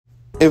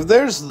If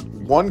there's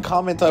one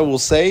comment I will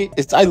say,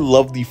 it's I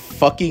love the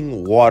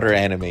fucking water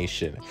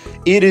animation.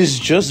 It is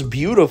just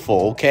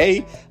beautiful,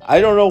 okay? I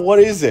don't know what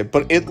is it,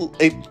 but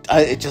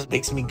it just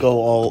makes me go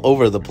all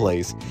over the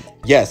place.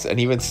 Yes, and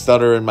even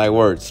stutter in my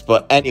words.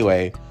 But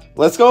anyway,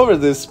 let's go over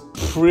this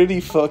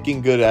pretty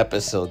fucking good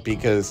episode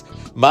because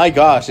my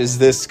gosh, is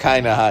this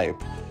kind of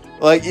hype.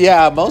 Like,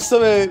 yeah, most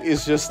of it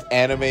is just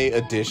anime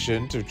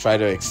addition to try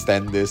to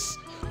extend this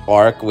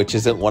arc, which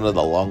isn't one of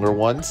the longer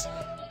ones.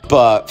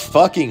 But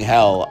fucking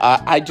hell,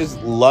 I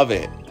just love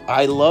it.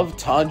 I love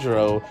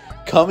Tanjiro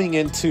coming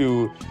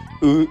into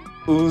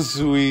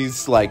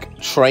Uzui's like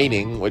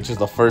training, which is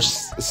the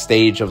first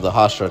stage of the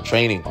Hashira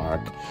Training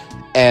arc,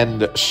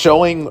 and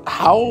showing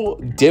how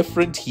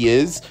different he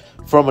is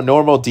from a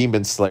normal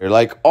demon slayer.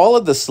 Like, all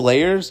of the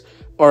slayers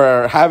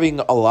are having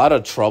a lot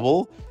of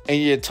trouble,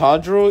 and yet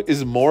Tanjiro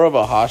is more of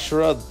a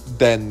Hashira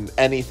than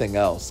anything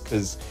else.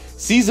 Because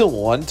Season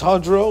 1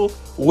 Tanjiro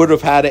would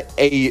have had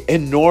a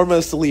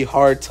enormously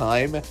hard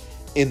time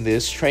in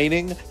this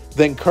training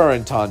than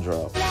current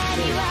Tanjiro.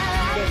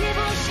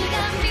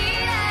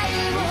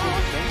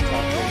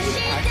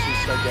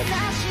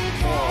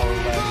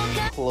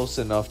 Close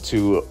enough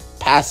to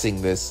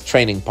passing this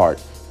training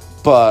part.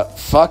 But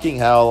fucking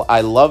hell,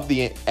 I love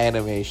the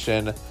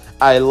animation.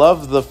 I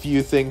love the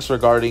few things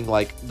regarding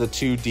like the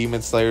two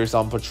demon slayers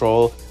on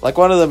patrol. Like,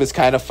 one of them is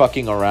kind of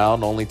fucking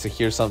around only to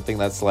hear something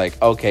that's like,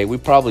 okay, we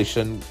probably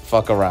shouldn't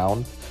fuck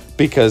around.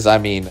 Because, I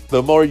mean,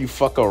 the more you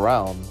fuck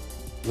around,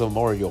 the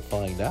more you'll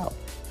find out.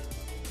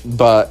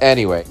 But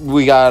anyway,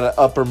 we got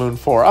Upper Moon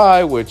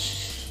 4i,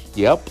 which,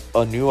 yep,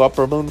 a new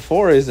Upper Moon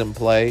 4 is in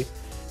play.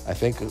 I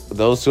think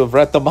those who have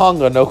read the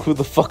manga know who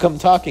the fuck I'm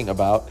talking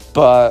about.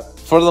 But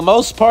for the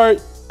most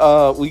part,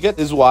 we get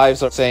his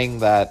wives are saying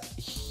that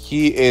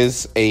he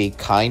is a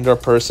kinder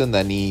person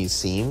than he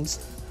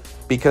seems.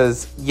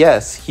 Because,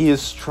 yes, he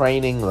is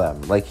training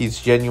them. Like,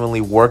 he's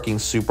genuinely working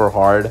super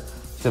hard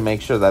to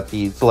make sure that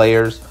the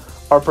slayers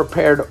are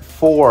prepared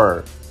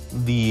for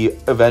the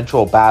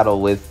eventual battle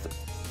with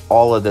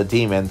all of the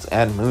demons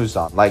and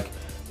Muzan. Like,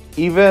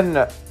 even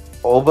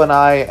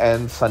Obanai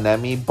and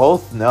Sanemi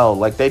both know,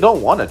 like, they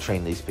don't want to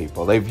train these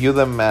people. They view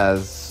them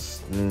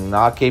as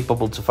not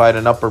capable to fight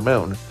an Upper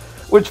Moon.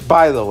 Which,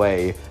 by the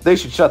way, they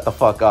should shut the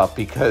fuck up,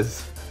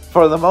 because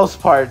for the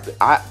most part,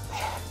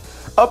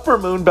 Upper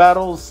Moon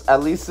battles,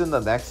 at least in the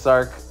next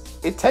arc,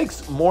 it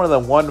takes more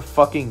than one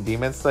fucking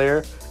demon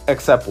slayer,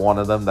 except one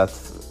of them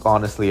that's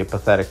honestly a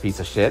pathetic piece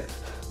of shit,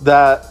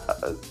 that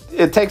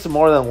it takes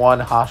more than one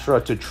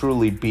Hashira to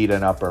truly beat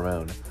an Upper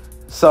Moon.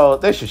 So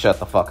they should shut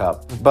the fuck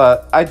up.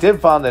 But I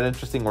did find it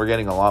interesting we're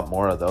getting a lot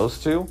more of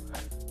those two,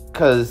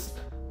 because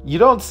you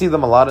don't see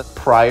them a lot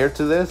prior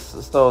to this,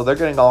 so they're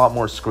getting a lot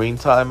more screen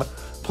time.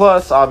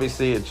 Plus,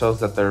 obviously, it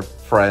shows that they're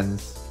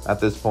friends at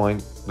this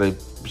point. They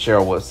share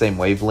a same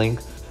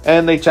wavelength,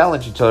 and they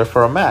challenge each other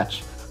for a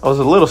match. I was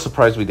a little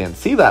surprised we didn't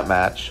see that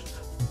match,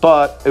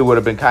 but it would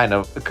have been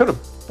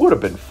would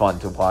have been fun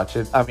to watch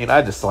it. I mean,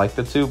 I disliked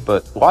the two,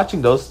 but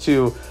watching those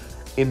two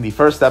in the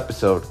first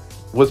episode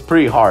was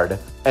pretty hard.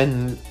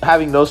 And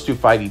having those two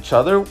fight each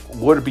other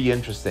would be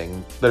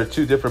interesting. They're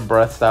two different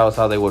breath styles,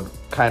 how they would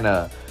kind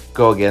of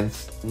go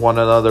against one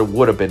another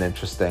would have been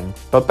interesting.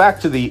 But back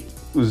to the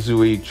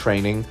Uzui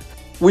training.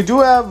 We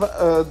do have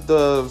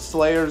the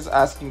Slayers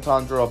asking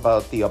Tanjiro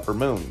about the Upper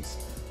Moons.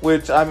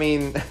 Which, I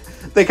mean,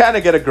 they kind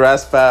of get a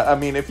grasp at. I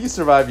mean, if you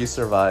survive, you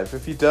survive.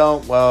 If you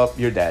don't, well,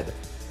 you're dead.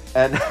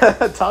 And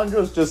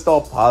Tanjiro's just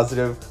all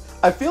positive.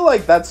 I feel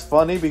like that's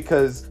funny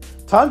because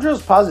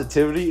Tanjiro's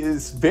positivity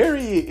is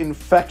very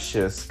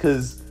infectious.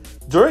 Because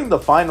during the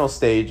final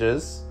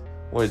stages,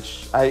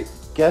 which I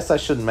guess I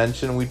should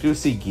mention, we do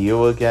see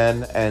Gyu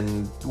again.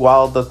 And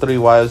while the three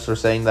wives were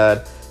saying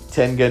that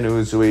Tengen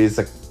Uzui is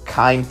a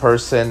kind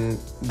person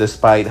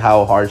despite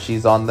how hard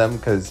she's on them,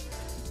 because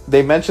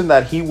they mentioned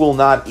that he will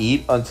not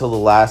eat until the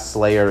last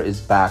Slayer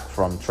is back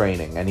from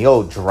training, and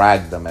he'll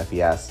drag them if he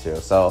has to.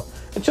 So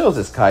it shows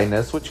his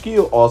kindness, which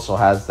Gyu also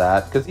has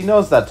that, because he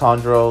knows that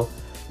Tanjiro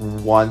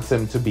wants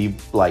him to be,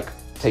 like,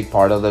 take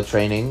part of the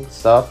training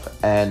stuff,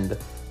 and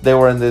they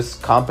were in this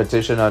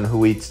competition on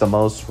who eats the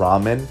most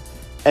ramen,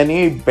 and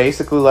he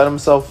basically let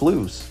himself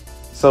lose,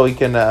 so he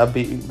can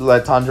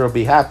let Tanjiro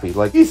be happy.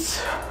 Like, these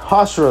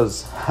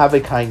Hashiras have a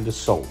kind of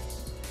soul.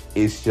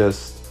 It's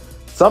just,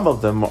 some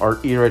of them are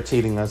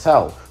irritating as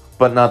hell,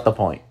 but not the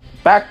point.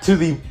 Back to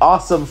the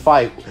awesome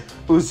fight.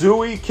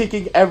 Uzui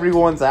kicking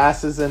everyone's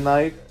asses in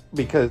night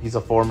because he's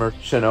a former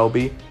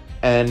shinobi,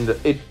 and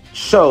it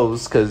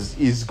shows because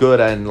he's good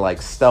at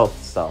like stealth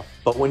stuff.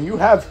 But when you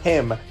have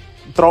him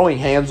throwing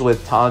hands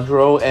with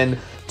Tanjiro, and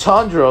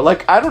Tanjiro,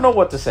 like, I don't know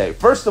what to say.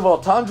 First of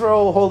all,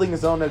 Tanjiro holding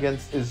his own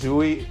against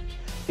Uzui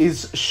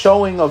is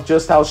showing of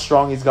just how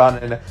strong he's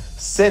gotten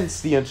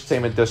since the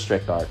Entertainment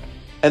District arc.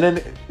 And then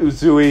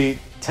Uzui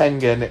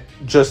Tengen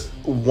just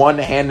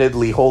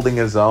one-handedly holding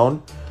his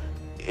own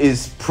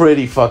is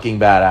pretty fucking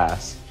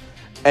badass.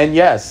 And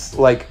yes,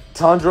 like,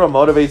 Tanjiro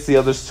motivates the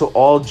others to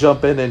all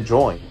jump in and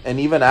join. And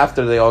even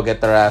after they all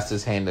get their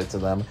asses handed to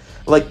them,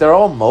 like, they're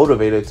all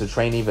motivated to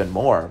train even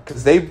more.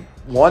 Because they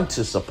want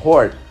to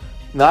support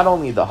not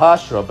only the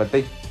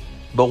Hashira,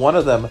 but one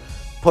of them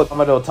put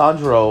Amado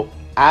Tanjiro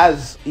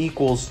as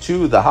equals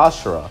to the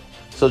Hashira.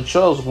 So it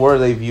shows where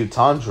they view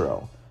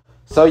Tanjiro.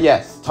 So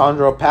yes,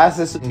 Tanjiro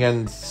passes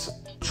against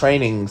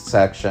training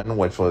section,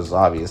 which was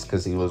obvious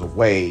because he was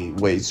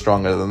way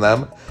stronger than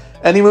them.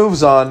 And he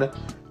moves on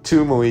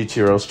to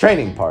Muichiro's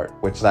training part,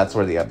 which that's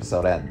where the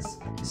episode ends.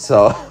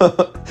 So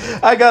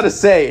I gotta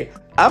say,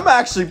 I'm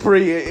actually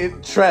pretty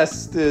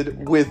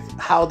interested with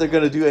how they're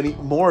gonna do any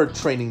more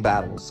training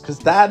battles. Because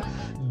that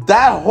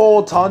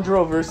whole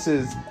Tanjiro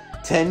versus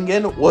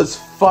Tengen was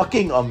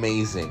fucking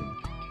amazing.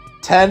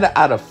 10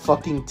 out of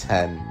fucking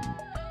 10.